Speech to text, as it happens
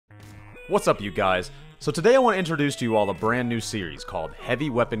What's up, you guys? So today I want to introduce to you all a brand new series called Heavy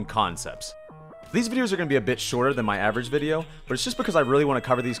Weapon Concepts. These videos are going to be a bit shorter than my average video, but it's just because I really want to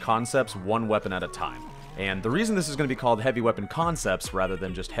cover these concepts one weapon at a time. And the reason this is going to be called Heavy Weapon Concepts rather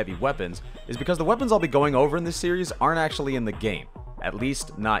than just Heavy Weapons is because the weapons I'll be going over in this series aren't actually in the game. At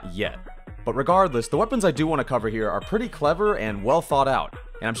least, not yet. But regardless, the weapons I do want to cover here are pretty clever and well thought out,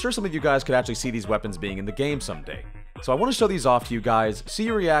 and I'm sure some of you guys could actually see these weapons being in the game someday. So I want to show these off to you guys, see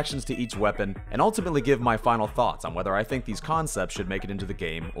your reactions to each weapon, and ultimately give my final thoughts on whether I think these concepts should make it into the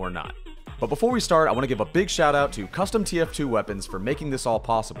game or not. But before we start, I want to give a big shout out to Custom TF2 Weapons for making this all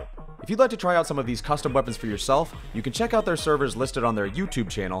possible. If you'd like to try out some of these custom weapons for yourself, you can check out their servers listed on their YouTube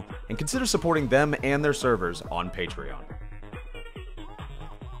channel, and consider supporting them and their servers on Patreon.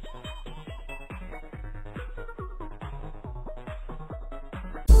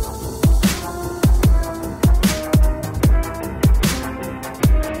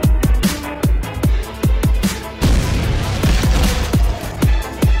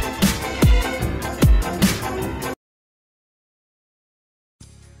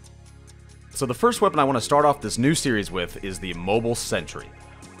 So the first weapon I want to start off this new series with is the Immobile Sentry.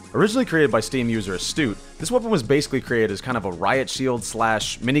 Originally created by Steam user Astute, this weapon was basically created as kind of a riot shield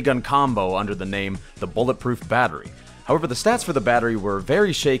slash minigun combo under the name the Bulletproof Battery. However, the stats for the battery were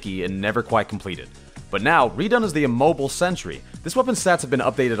very shaky and never quite completed. But now, redone as the Immobile Sentry, this weapon's stats have been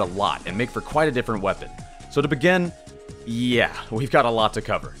updated a lot and make for quite a different weapon. So to begin, yeah, we've got a lot to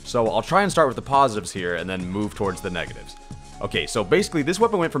cover. So I'll try and start with the positives here and then move towards the negatives. Okay, so basically this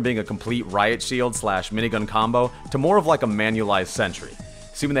weapon went from being a complete riot shield slash minigun combo to more of like a manualized sentry.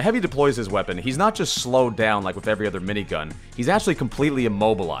 See, when the Heavy deploys his weapon, he's not just slowed down like with every other minigun, he's actually completely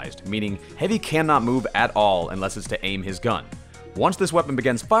immobilized, meaning Heavy cannot move at all unless it's to aim his gun. Once this weapon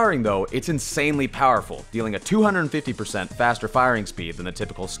begins firing though, it's insanely powerful, dealing a 250% faster firing speed than the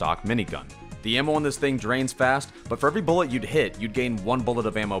typical stock minigun. The ammo on this thing drains fast, but for every bullet you'd hit, you'd gain 1 bullet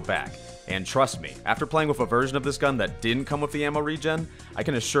of ammo back. And trust me, after playing with a version of this gun that didn't come with the ammo regen, I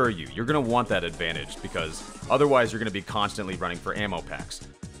can assure you, you're going to want that advantage, because otherwise you're going to be constantly running for ammo packs.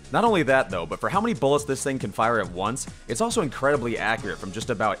 Not only that though, but for how many bullets this thing can fire at once, it's also incredibly accurate from just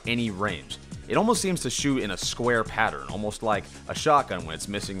about any range. It almost seems to shoot in a square pattern, almost like a shotgun when it's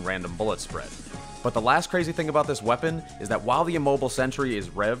missing random bullet spread. But the last crazy thing about this weapon is that while the Immobile Sentry is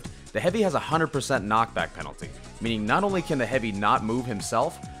revved, the Heavy has a 100% knockback penalty, meaning not only can the Heavy not move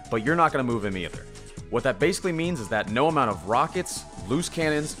himself, but you're not going to move him either. What that basically means is that no amount of rockets, loose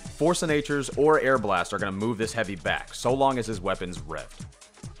cannons, force of natures, or air blast are going to move this Heavy back, so long as his weapon's revved.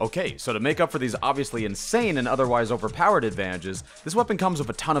 Okay, so to make up for these obviously insane and otherwise overpowered advantages, this weapon comes with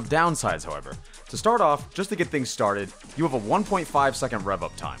a ton of downsides, however. To start off, just to get things started, you have a 1.5 second rev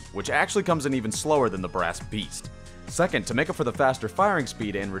up time, which actually comes in even slower than the Brass Beast. Second, to make up for the faster firing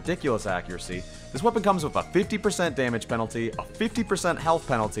speed and ridiculous accuracy, this weapon comes with a 50% damage penalty, a 50% health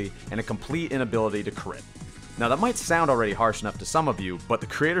penalty, and a complete inability to crit. Now that might sound already harsh enough to some of you, but the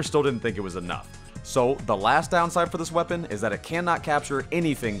creator still didn't think it was enough. So, the last downside for this weapon is that it cannot capture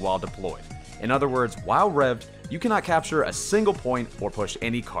anything while deployed. In other words, while revved, you cannot capture a single point or push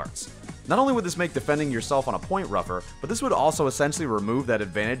any carts. Not only would this make defending yourself on a point rougher, but this would also essentially remove that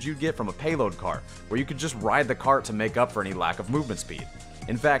advantage you'd get from a payload cart, where you could just ride the cart to make up for any lack of movement speed.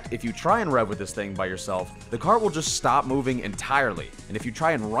 In fact, if you try and rev with this thing by yourself, the cart will just stop moving entirely, and if you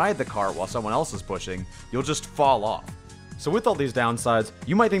try and ride the cart while someone else is pushing, you'll just fall off. So with all these downsides,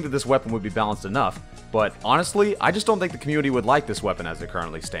 you might think that this weapon would be balanced enough, but honestly, I just don't think the community would like this weapon as it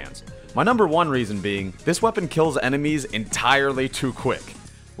currently stands. My number one reason being, this weapon kills enemies entirely too quick.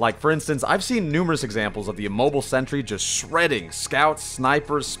 Like for instance, I've seen numerous examples of the Immobile Sentry just shredding scouts,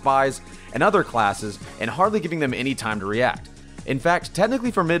 snipers, spies, and other classes and hardly giving them any time to react. In fact, technically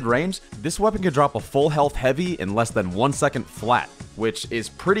for mid-range, this weapon could drop a full health Heavy in less than 1 second flat, which is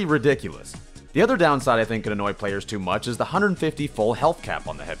pretty ridiculous. The other downside I think could annoy players too much is the 150 full health cap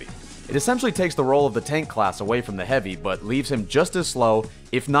on the Heavy. It essentially takes the role of the tank class away from the Heavy, but leaves him just as slow,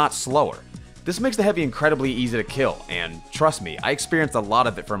 if not slower. This makes the Heavy incredibly easy to kill, and trust me, I experienced a lot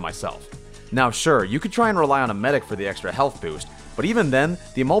of it for myself. Now sure, you could try and rely on a medic for the extra health boost, but even then,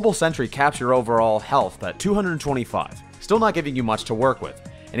 the Immobile Sentry caps your overall health at 225, still not giving you much to work with.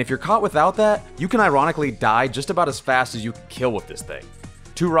 And if you're caught without that, you can ironically die just about as fast as you can kill with this thing.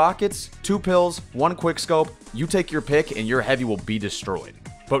 2 rockets, 2 pills, 1 quickscope, you take your pick and your Heavy will be destroyed.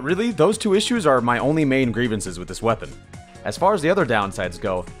 But really, those 2 issues are my only main grievances with this weapon. As far as the other downsides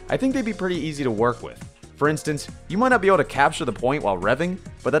go, I think they'd be pretty easy to work with. For instance, you might not be able to capture the point while revving,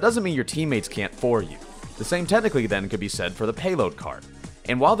 but that doesn't mean your teammates can't for you. The same technically then could be said for the payload cart.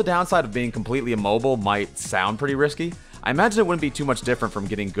 And while the downside of being completely immobile might sound pretty risky, I imagine it wouldn't be too much different from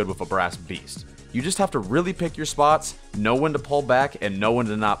getting good with a brass beast. You just have to really pick your spots, know when to pull back, and know when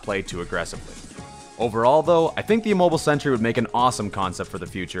to not play too aggressively. Overall though, I think the Immobile Sentry would make an awesome concept for the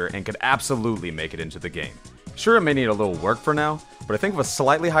future and could absolutely make it into the game. Sure, it may need a little work for now, but I think with a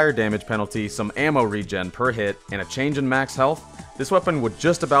slightly higher damage penalty, some ammo regen per hit, and a change in max health, this weapon would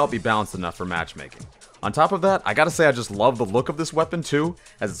just about be balanced enough for matchmaking. On top of that, I gotta say I just love the look of this weapon too,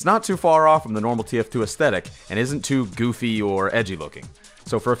 as it's not too far off from the normal TF2 aesthetic and isn't too goofy or edgy looking.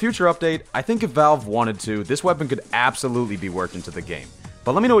 So for a future update, I think if Valve wanted to, this weapon could absolutely be worked into the game.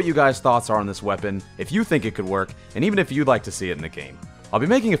 But let me know what you guys' thoughts are on this weapon, if you think it could work, and even if you'd like to see it in the game. I'll be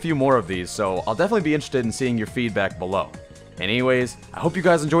making a few more of these, so I'll definitely be interested in seeing your feedback below. Anyways, I hope you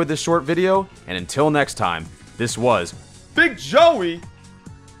guys enjoyed this short video, and until next time, this was Big Joey!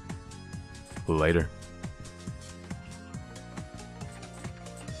 Later.